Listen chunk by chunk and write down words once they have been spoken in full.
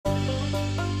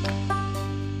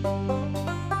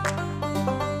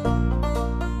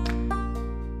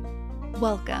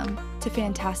Welcome to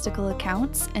Fantastical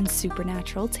Accounts and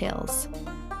Supernatural Tales.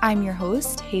 I'm your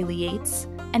host, Haley Yates,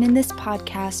 and in this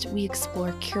podcast we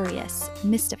explore curious,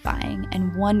 mystifying,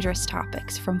 and wondrous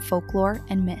topics from folklore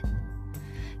and myth.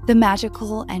 The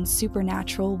magical and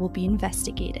supernatural will be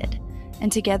investigated,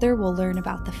 and together we'll learn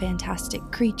about the fantastic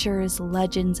creatures,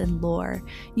 legends, and lore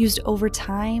used over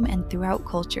time and throughout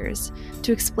cultures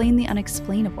to explain the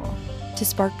unexplainable, to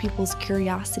spark people's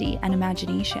curiosity and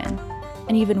imagination,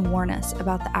 and even warn us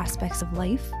about the aspects of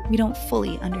life we don't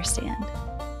fully understand.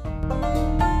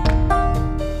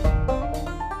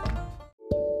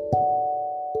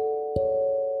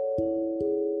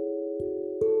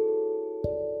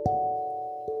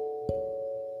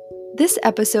 This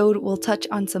episode will touch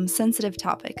on some sensitive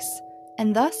topics,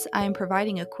 and thus I am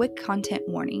providing a quick content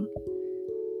warning.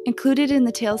 Included in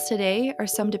the tales today are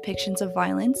some depictions of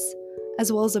violence,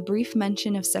 as well as a brief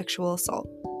mention of sexual assault.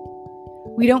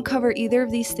 We don't cover either of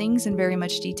these things in very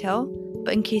much detail,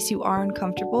 but in case you are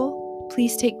uncomfortable,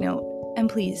 please take note, and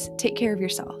please take care of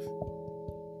yourself.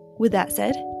 With that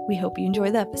said, we hope you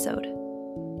enjoy the episode.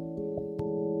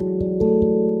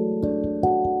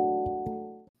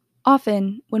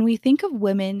 Often, when we think of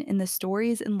women in the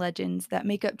stories and legends that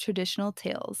make up traditional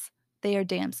tales, they are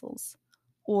damsels,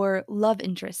 or love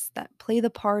interests that play the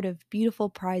part of beautiful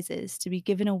prizes to be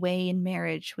given away in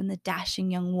marriage when the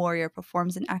dashing young warrior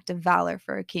performs an act of valor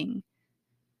for a king.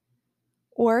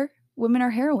 Or women are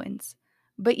heroines,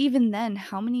 but even then,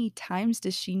 how many times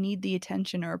does she need the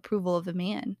attention or approval of a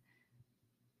man?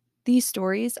 These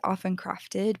stories, often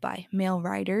crafted by male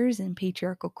writers in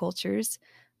patriarchal cultures,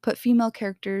 put female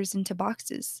characters into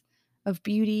boxes of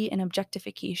beauty and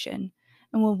objectification,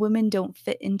 and when women don't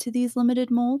fit into these limited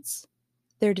molds,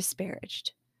 they're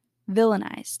disparaged,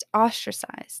 villainized,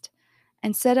 ostracized,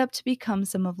 and set up to become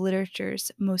some of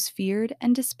literature's most feared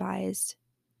and despised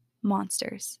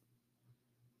monsters.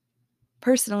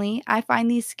 Personally, I find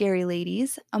these scary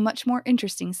ladies a much more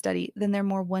interesting study than their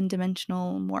more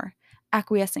one-dimensional, more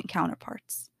acquiescent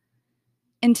counterparts.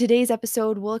 In today's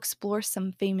episode, we'll explore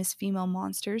some famous female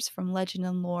monsters from legend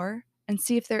and lore and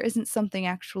see if there isn't something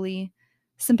actually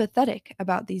sympathetic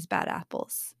about these bad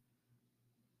apples.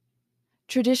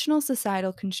 Traditional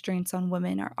societal constraints on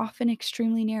women are often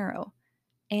extremely narrow,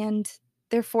 and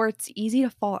therefore it's easy to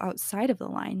fall outside of the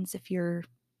lines if you're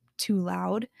too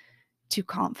loud, too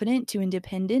confident, too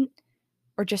independent,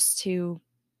 or just too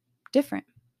different.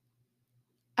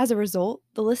 As a result,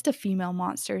 the list of female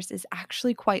monsters is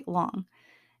actually quite long.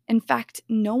 In fact,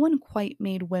 no one quite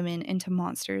made women into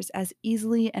monsters as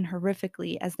easily and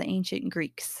horrifically as the ancient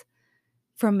Greeks.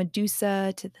 From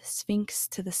Medusa to the Sphinx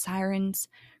to the sirens,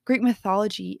 Greek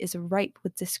mythology is ripe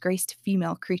with disgraced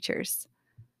female creatures.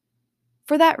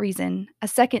 For that reason, a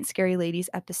second Scary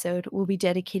Ladies episode will be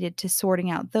dedicated to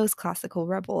sorting out those classical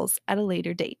rebels at a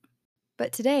later date.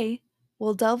 But today,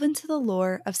 we'll delve into the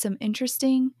lore of some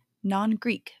interesting,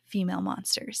 non-Greek female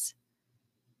monsters.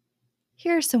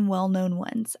 Here are some well-known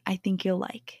ones I think you'll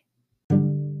like.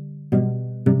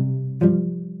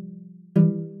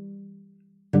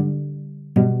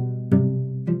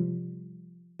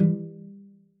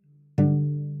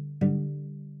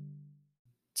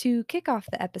 To kick off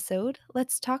the episode,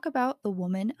 let's talk about the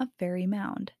woman of Fairy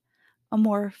Mound, a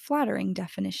more flattering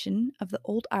definition of the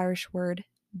Old Irish word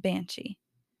banshee.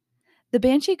 The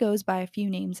banshee goes by a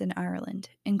few names in Ireland,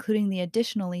 including the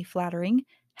additionally flattering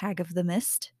Hag of the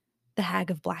Mist, the Hag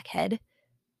of Blackhead,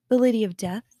 the Lady of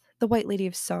Death, the White Lady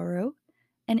of Sorrow,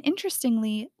 and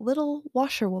interestingly, Little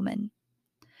Washerwoman.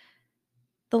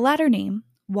 The latter name,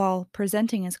 while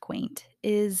presenting as quaint,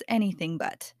 is anything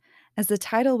but, as the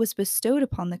title was bestowed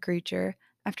upon the creature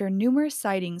after numerous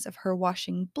sightings of her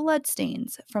washing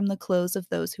bloodstains from the clothes of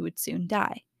those who would soon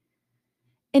die.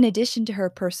 In addition to her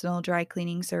personal dry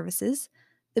cleaning services,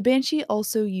 the banshee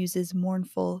also uses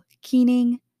mournful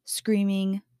keening,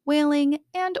 screaming, wailing,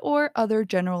 and or other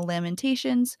general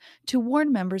lamentations to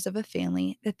warn members of a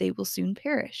family that they will soon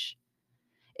perish.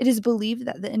 It is believed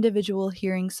that the individual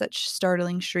hearing such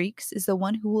startling shrieks is the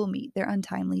one who will meet their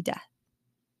untimely death.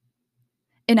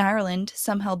 In Ireland,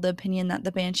 some held the opinion that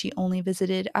the banshee only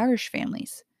visited Irish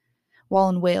families, while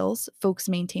in Wales, folks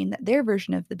maintained that their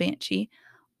version of the banshee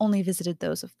only visited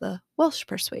those of the Welsh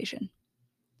persuasion.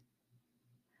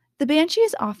 The banshee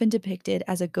is often depicted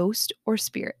as a ghost or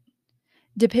spirit.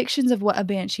 Depictions of what a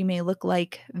banshee may look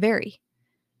like vary.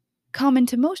 Common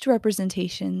to most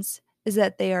representations is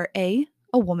that they are A,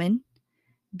 a woman,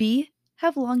 B,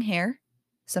 have long hair,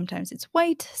 sometimes it's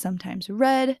white, sometimes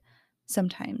red,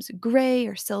 sometimes gray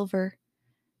or silver,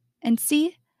 and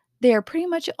C, they are pretty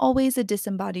much always a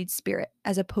disembodied spirit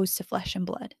as opposed to flesh and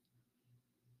blood.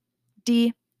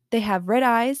 D, they have red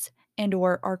eyes and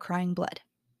or are crying blood.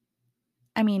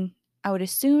 I mean, I would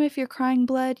assume if you're crying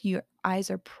blood, your eyes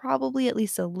are probably at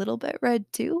least a little bit red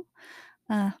too.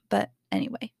 But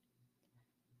anyway.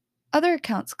 Other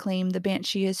accounts claim the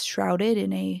banshee is shrouded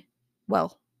in a,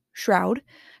 well, shroud,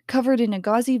 covered in a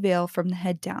gauzy veil from the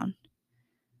head down.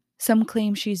 Some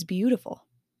claim she's beautiful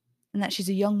and that she's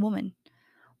a young woman,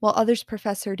 while others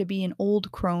profess her to be an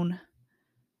old crone.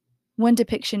 One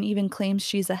depiction even claims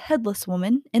she's a headless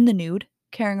woman in the nude,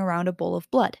 carrying around a bowl of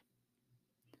blood.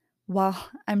 While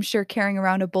I'm sure carrying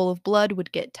around a bowl of blood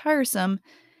would get tiresome,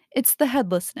 it's the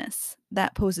headlessness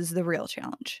that poses the real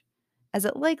challenge, as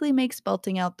it likely makes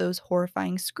belting out those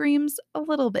horrifying screams a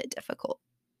little bit difficult.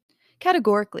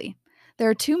 Categorically, there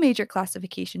are two major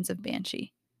classifications of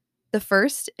banshee. The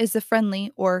first is the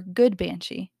friendly or good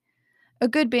banshee. A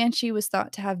good banshee was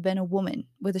thought to have been a woman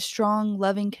with a strong,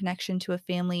 loving connection to a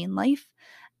family in life,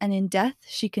 and in death,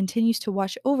 she continues to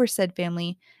watch over said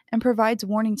family and provides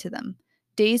warning to them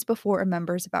days before a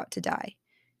member is about to die,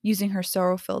 using her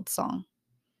sorrow filled song.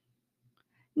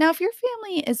 Now, if your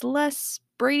family is less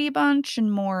Brady Bunch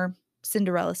and more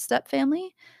Cinderella stepfamily,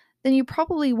 then you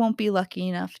probably won't be lucky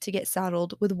enough to get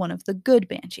saddled with one of the good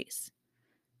banshees.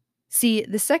 See,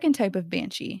 the second type of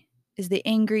banshee is the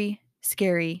angry,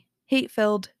 scary, hate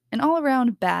filled, and all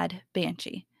around bad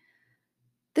banshee.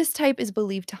 This type is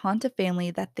believed to haunt a family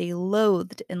that they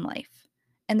loathed in life,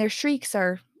 and their shrieks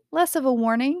are less of a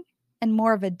warning and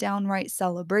more of a downright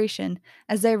celebration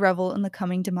as they revel in the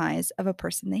coming demise of a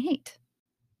person they hate.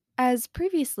 As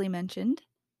previously mentioned,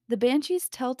 the banshee's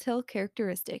telltale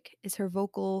characteristic is her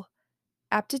vocal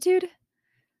aptitude.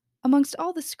 Amongst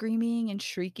all the screaming and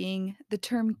shrieking, the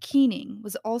term keening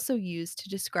was also used to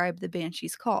describe the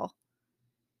banshee's call.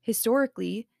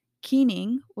 Historically,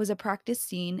 keening was a practice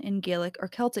seen in Gaelic or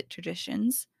Celtic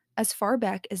traditions as far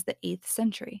back as the 8th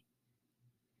century.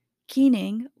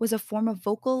 Keening was a form of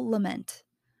vocal lament,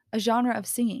 a genre of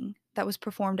singing that was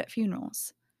performed at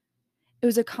funerals. It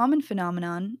was a common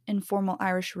phenomenon in formal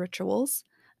Irish rituals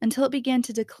until it began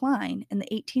to decline in the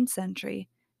 18th century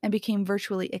and became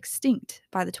virtually extinct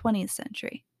by the 20th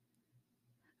century.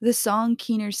 The song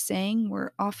keeners sang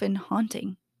were often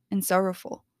haunting and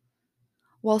sorrowful.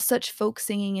 While such folk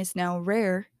singing is now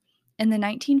rare, in the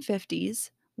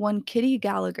 1950s, one Kitty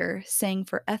Gallagher sang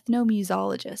for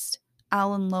ethnomusicologist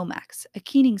Alan Lomax a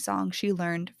keening song she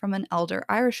learned from an elder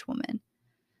Irish woman.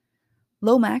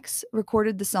 Lomax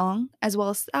recorded the song, as well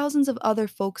as thousands of other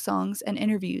folk songs and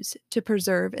interviews, to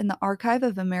preserve in the Archive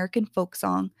of American Folk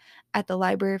Song at the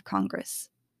Library of Congress.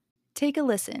 Take a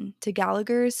listen to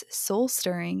Gallagher's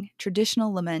soul-stirring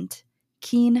traditional lament,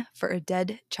 Keen for a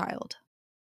Dead Child.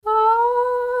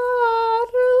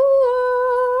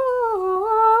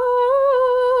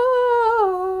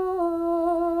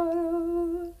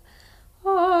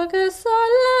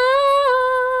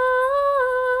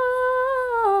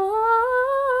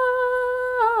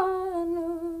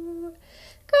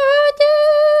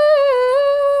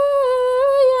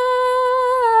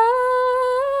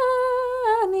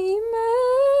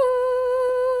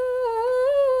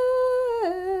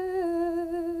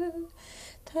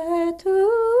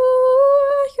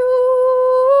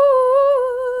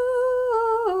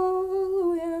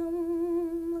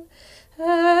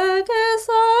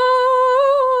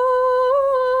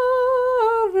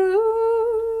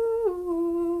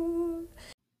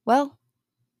 Well,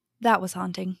 that was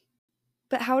haunting.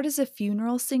 But how does a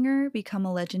funeral singer become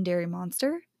a legendary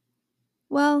monster?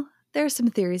 Well, there are some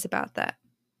theories about that.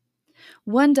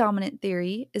 One dominant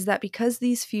theory is that because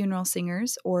these funeral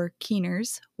singers, or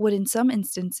keeners, would in some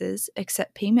instances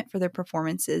accept payment for their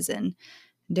performances and,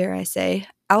 dare I say,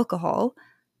 alcohol,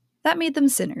 that made them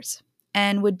sinners,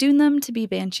 and would doom them to be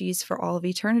banshees for all of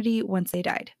eternity once they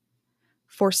died,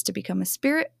 forced to become a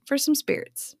spirit for some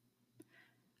spirits.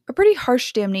 A pretty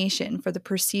harsh damnation for the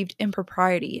perceived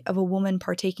impropriety of a woman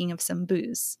partaking of some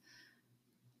booze.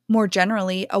 More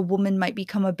generally, a woman might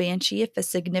become a banshee if a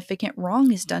significant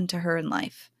wrong is done to her in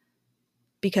life,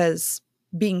 because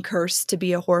being cursed to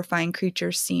be a horrifying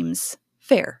creature seems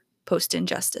fair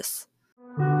post-injustice.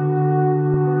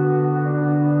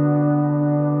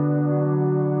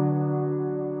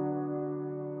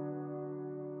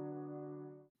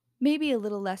 Maybe a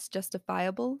little less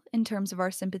justifiable in terms of our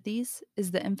sympathies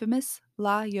is the infamous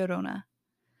La Llorona.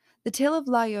 The tale of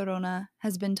La Llorona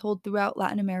has been told throughout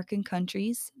Latin American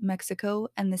countries, Mexico,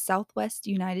 and the southwest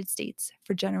United States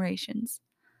for generations.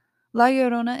 La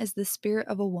Llorona is the spirit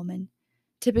of a woman,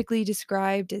 typically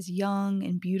described as young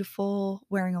and beautiful,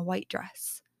 wearing a white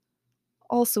dress.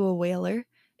 Also a wailer,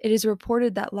 it is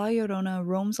reported that La Llorona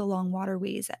roams along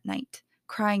waterways at night,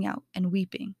 crying out and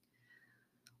weeping.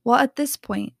 While at this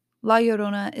point, La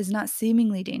Llorona is not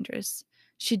seemingly dangerous.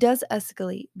 She does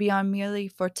escalate beyond merely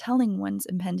foretelling one's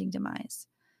impending demise.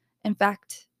 In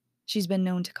fact, she's been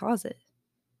known to cause it.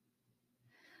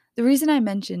 The reason I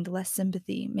mentioned less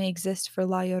sympathy may exist for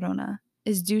La Llorona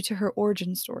is due to her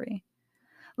origin story.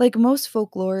 Like most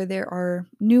folklore, there are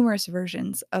numerous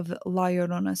versions of La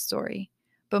Llorona's story,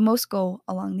 but most go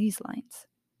along these lines.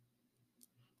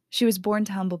 She was born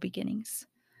to humble beginnings.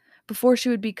 Before she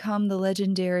would become the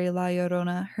legendary La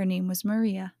Llorona, her name was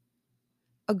Maria,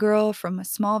 a girl from a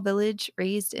small village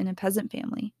raised in a peasant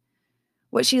family.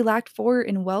 What she lacked for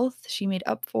in wealth, she made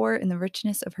up for in the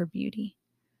richness of her beauty.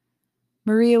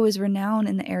 Maria was renowned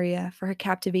in the area for her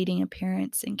captivating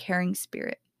appearance and caring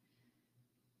spirit.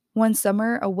 One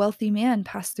summer, a wealthy man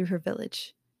passed through her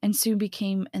village and soon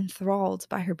became enthralled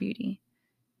by her beauty.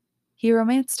 He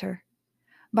romanced her,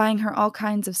 buying her all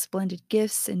kinds of splendid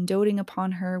gifts and doting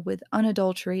upon her with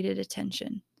unadulterated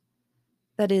attention.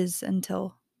 That is,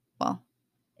 until, well,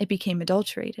 it became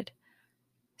adulterated.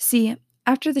 See,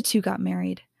 after the two got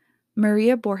married,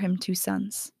 Maria bore him 2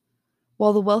 sons.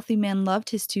 While the wealthy man loved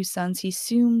his 2 sons, he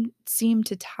soon seemed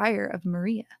to tire of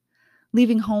Maria,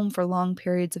 leaving home for long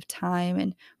periods of time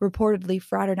and reportedly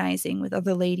fraternizing with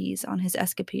other ladies on his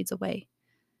escapades away.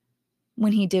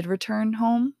 When he did return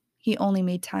home, he only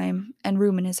made time and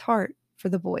room in his heart for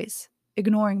the boys,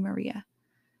 ignoring Maria.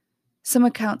 Some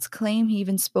accounts claim he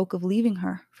even spoke of leaving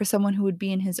her for someone who would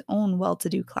be in his own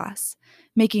well-to-do class,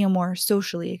 making a more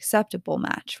socially acceptable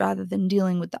match rather than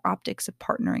dealing with the optics of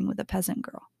partnering with a peasant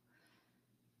girl.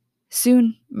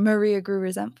 Soon, Maria grew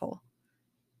resentful.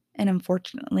 And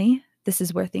unfortunately, this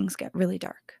is where things get really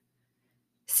dark.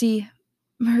 See,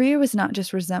 Maria was not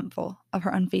just resentful of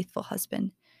her unfaithful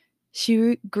husband.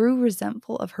 She grew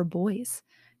resentful of her boys,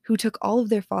 who took all of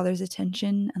their father's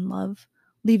attention and love,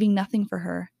 leaving nothing for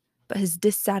her but his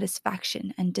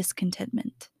dissatisfaction and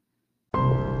discontentment.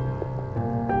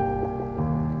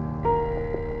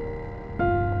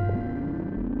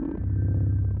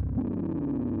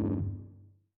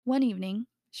 One evening,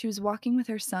 she was walking with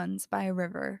her sons by a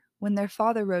river when their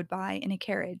father rode by in a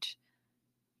carriage.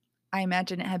 I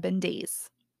imagine it had been days,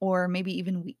 or maybe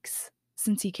even weeks,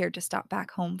 since he cared to stop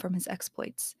back home from his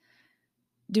exploits,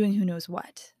 doing who knows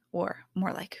what, or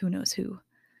more like who knows who.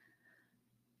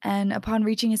 And upon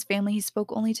reaching his family, he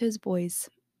spoke only to his boys,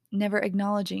 never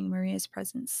acknowledging Maria's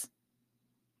presence.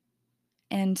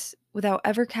 And without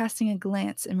ever casting a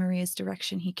glance in Maria's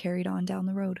direction, he carried on down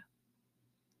the road.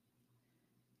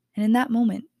 And in that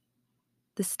moment,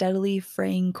 the steadily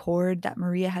fraying cord that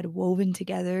Maria had woven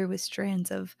together with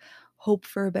strands of hope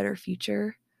for a better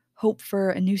future, hope for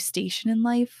a new station in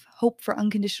life, hope for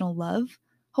unconditional love,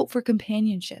 hope for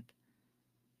companionship,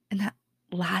 and that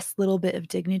last little bit of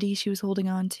dignity she was holding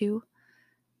on to,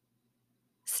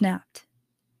 snapped.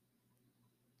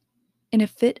 In a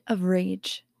fit of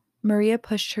rage, Maria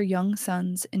pushed her young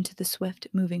sons into the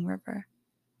swift-moving river.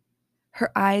 Her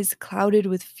eyes, clouded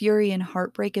with fury and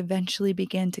heartbreak, eventually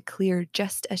began to clear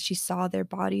just as she saw their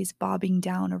bodies bobbing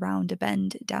down around a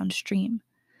bend downstream.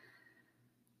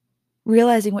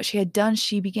 Realizing what she had done,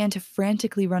 she began to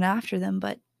frantically run after them,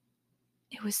 but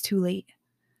it was too late.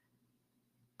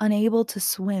 Unable to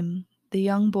swim, the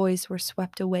young boys were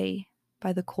swept away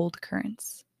by the cold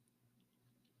currents.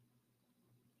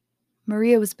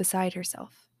 Maria was beside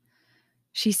herself.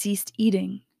 She ceased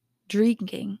eating,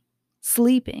 drinking,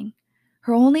 sleeping.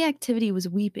 Her only activity was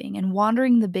weeping and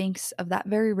wandering the banks of that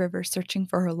very river searching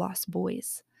for her lost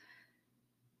boys.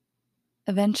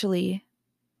 Eventually,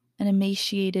 an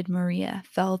emaciated Maria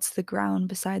fell to the ground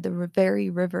beside the very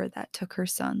river that took her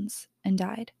sons and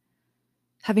died,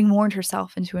 having mourned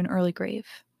herself into an early grave.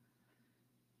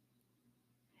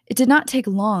 It did not take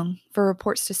long for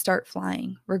reports to start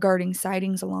flying regarding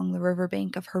sightings along the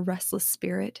riverbank of her restless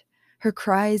spirit, her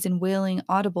cries and wailing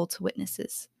audible to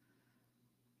witnesses.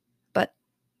 But,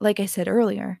 like I said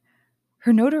earlier,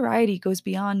 her notoriety goes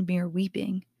beyond mere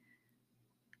weeping.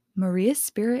 Maria's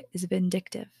spirit is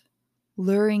vindictive,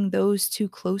 luring those too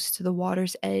close to the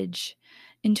water's edge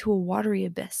into a watery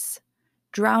abyss,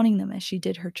 drowning them as she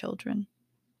did her children.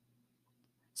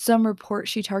 Some report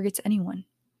she targets anyone.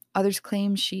 Others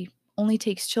claim she only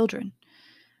takes children.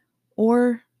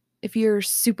 Or, if you're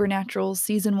Supernatural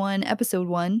Season 1, Episode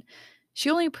 1, she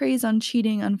only preys on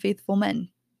cheating, unfaithful men.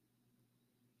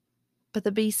 But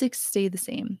the basics stay the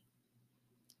same.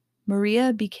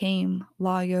 Maria became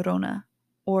La Llorona,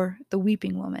 or the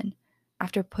Weeping Woman,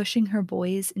 after pushing her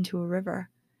boys into a river.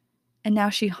 And now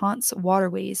she haunts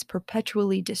waterways,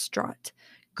 perpetually distraught,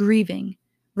 grieving,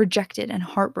 rejected, and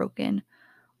heartbroken,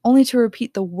 only to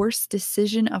repeat the worst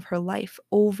decision of her life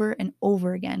over and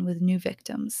over again with new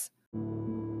victims.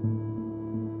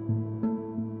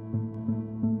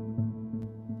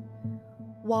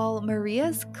 While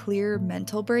Maria's clear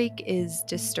mental break is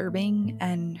disturbing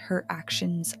and her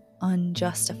actions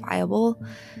unjustifiable,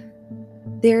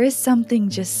 there is something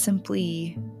just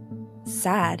simply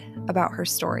sad about her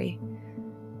story.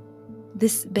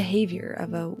 This behavior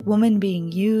of a woman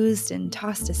being used and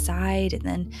tossed aside and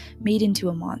then made into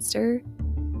a monster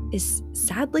is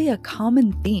sadly a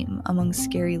common theme among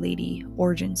scary lady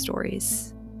origin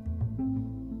stories.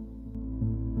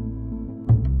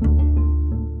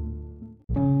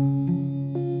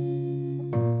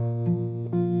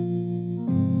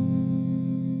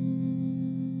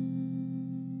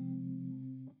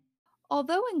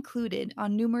 Although included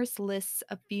on numerous lists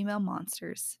of female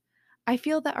monsters, I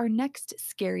feel that our next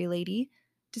scary lady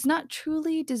does not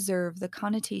truly deserve the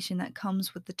connotation that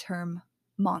comes with the term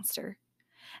monster,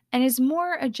 and is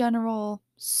more a general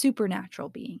supernatural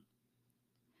being.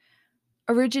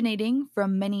 Originating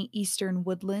from many eastern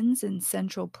woodlands and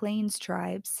central plains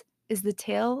tribes is the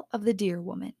tale of the deer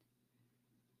woman.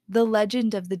 The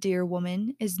legend of the deer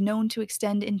woman is known to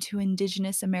extend into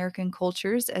indigenous American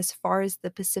cultures as far as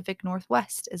the Pacific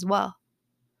Northwest as well.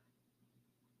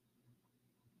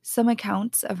 Some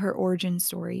accounts of her origin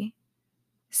story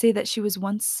say that she was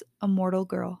once a mortal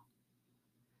girl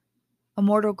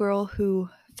who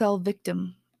fell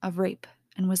victim of rape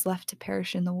and was left to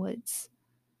perish in the woods.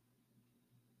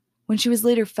 When she was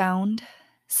later found,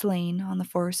 slain on the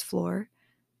forest floor,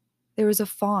 there was a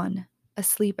fawn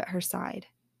asleep at her side.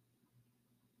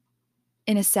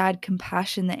 In a sad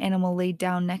compassion, the animal laid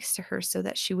down next to her so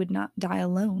that she would not die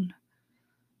alone.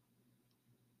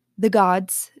 The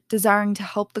gods, desiring to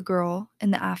help the girl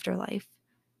in the afterlife,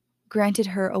 granted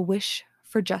her a wish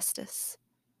for justice.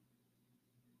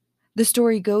 The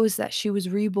story goes that she was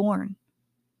reborn,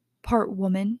 part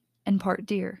woman and part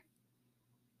deer.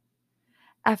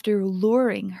 After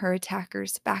luring her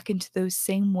attackers back into those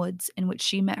same woods in which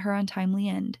she met her untimely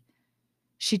end,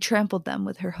 she trampled them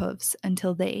with her hooves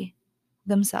until they,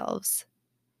 themselves,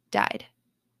 died.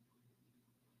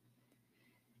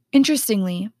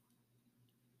 Interestingly,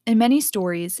 in many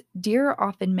stories, deer are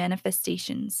often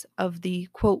manifestations of the,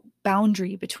 quote,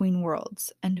 boundary between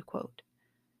worlds, end quote.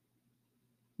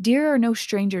 Deer are no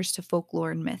strangers to folklore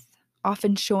and myth,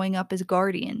 often showing up as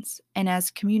guardians and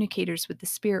as communicators with the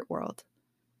spirit world.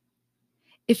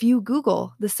 If you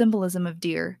Google the symbolism of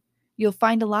deer, you'll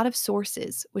find a lot of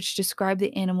sources which describe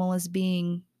the animal as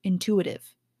being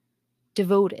intuitive,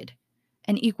 devoted,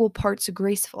 and equal parts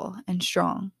graceful and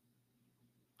strong.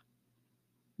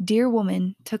 Deer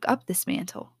woman took up this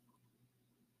mantle.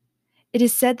 It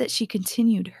is said that she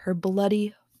continued her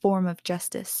bloody form of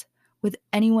justice with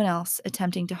anyone else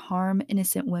attempting to harm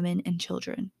innocent women and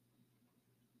children.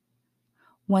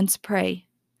 Once prey,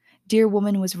 deer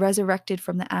woman was resurrected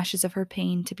from the ashes of her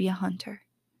pain to be a hunter,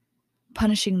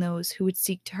 punishing those who would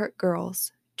seek to hurt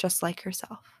girls just like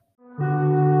herself.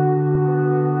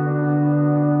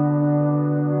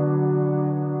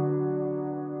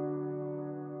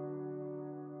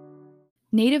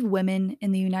 Native women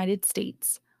in the United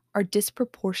States are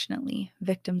disproportionately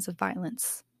victims of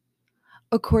violence.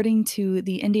 According to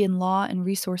the Indian Law and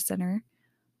Resource Center,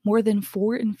 more than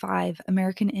 4 in 5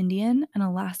 American Indian and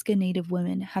Alaska Native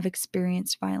women have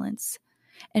experienced violence,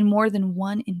 and more than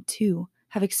 1 in 2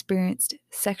 have experienced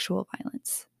sexual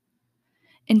violence.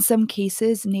 In some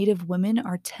cases, Native women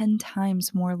are 10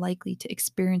 times more likely to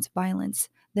experience violence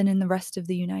than in the rest of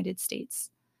the United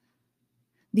States.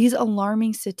 These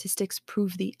alarming statistics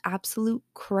prove the absolute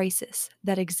crisis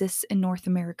that exists in North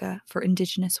America for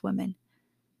Indigenous women.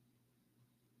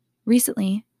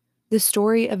 Recently, the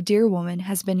story of Deer Woman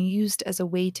has been used as a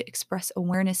way to express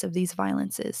awareness of these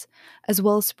violences, as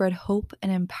well as spread hope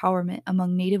and empowerment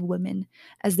among Native women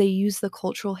as they use the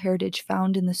cultural heritage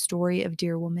found in the story of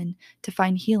Deer Woman to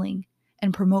find healing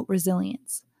and promote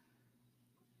resilience.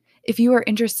 If you are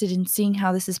interested in seeing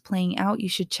how this is playing out, you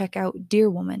should check out Deer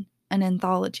Woman, an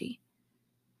anthology.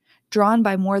 Drawn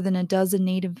by more than a dozen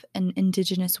Native and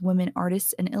Indigenous women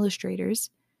artists and illustrators,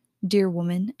 Deer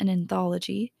Woman, an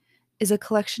anthology, is a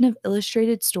collection of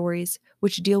illustrated stories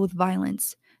which deal with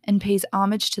violence and pays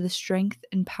homage to the strength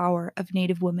and power of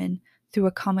Native women through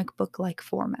a comic book-like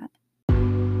format.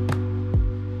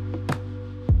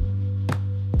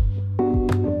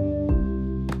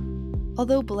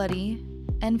 Although bloody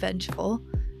and vengeful,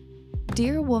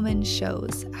 Deer Woman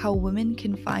shows how women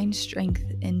can find strength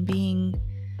in being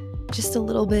just a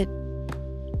little bit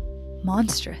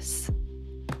monstrous.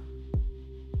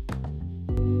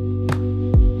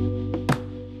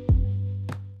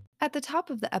 At the top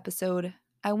of the episode,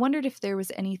 I wondered if there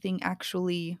was anything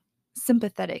actually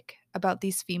sympathetic about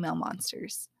these female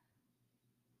monsters.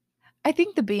 I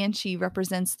think the banshee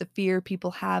represents the fear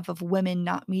people have of women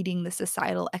not meeting the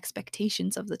societal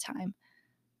expectations of the time.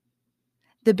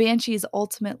 The banshee is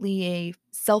ultimately a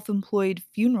self employed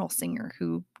funeral singer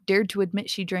who dared to admit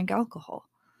she drank alcohol.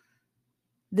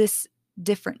 This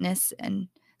differentness and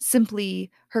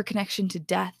simply her connection to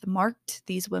death marked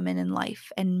these women in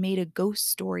life and made a ghost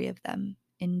story of them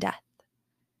in death.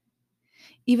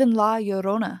 Even La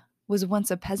Llorona was once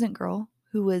a peasant girl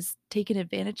who was taken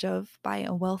advantage of by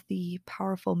a wealthy,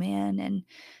 powerful man and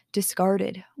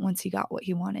discarded once he got what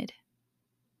he wanted.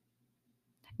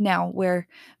 Now, where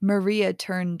Maria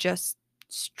turned just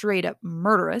straight up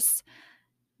murderous,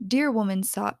 Dear Woman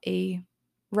sought a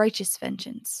righteous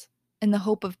vengeance in the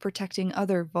hope of protecting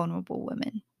other vulnerable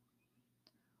women.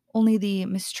 Only the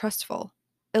mistrustful,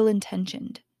 ill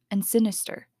intentioned, and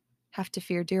sinister have to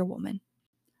fear Dear Woman.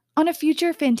 On a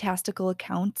future Fantastical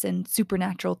Accounts and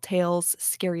Supernatural Tales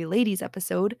Scary Ladies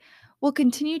episode, we'll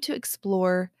continue to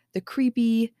explore the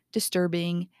creepy,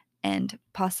 disturbing, and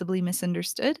possibly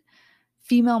misunderstood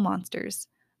female monsters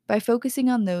by focusing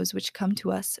on those which come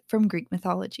to us from Greek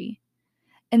mythology.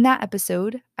 In that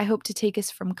episode, I hope to take us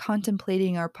from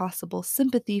contemplating our possible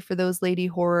sympathy for those lady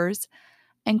horrors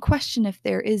and question if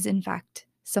there is, in fact,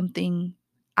 something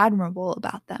admirable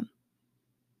about them.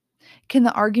 Can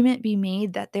the argument be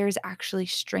made that there is actually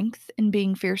strength in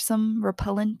being fearsome,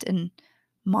 repellent, and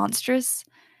monstrous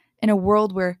in a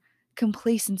world where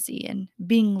complacency and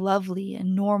being lovely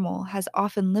and normal has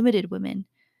often limited women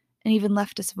and even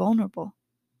left us vulnerable?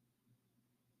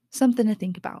 Something to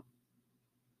think about.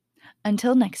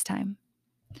 Until next time,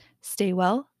 stay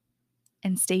well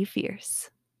and stay fierce.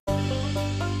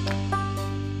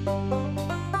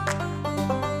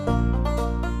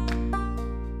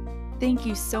 Thank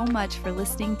you so much for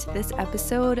listening to this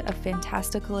episode of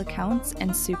Fantastical Accounts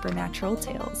and Supernatural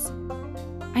Tales.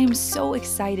 I am so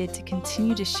excited to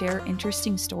continue to share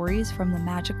interesting stories from the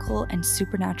magical and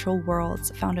supernatural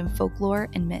worlds found in folklore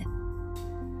and myth.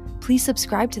 Please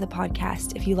subscribe to the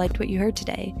podcast if you liked what you heard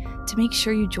today to make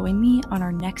sure you join me on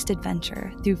our next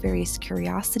adventure through various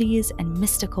curiosities and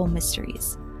mystical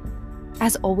mysteries.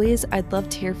 As always, I'd love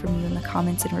to hear from you in the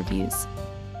comments and reviews.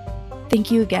 Thank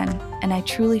you again, and I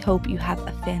truly hope you have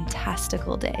a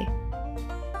fantastical day.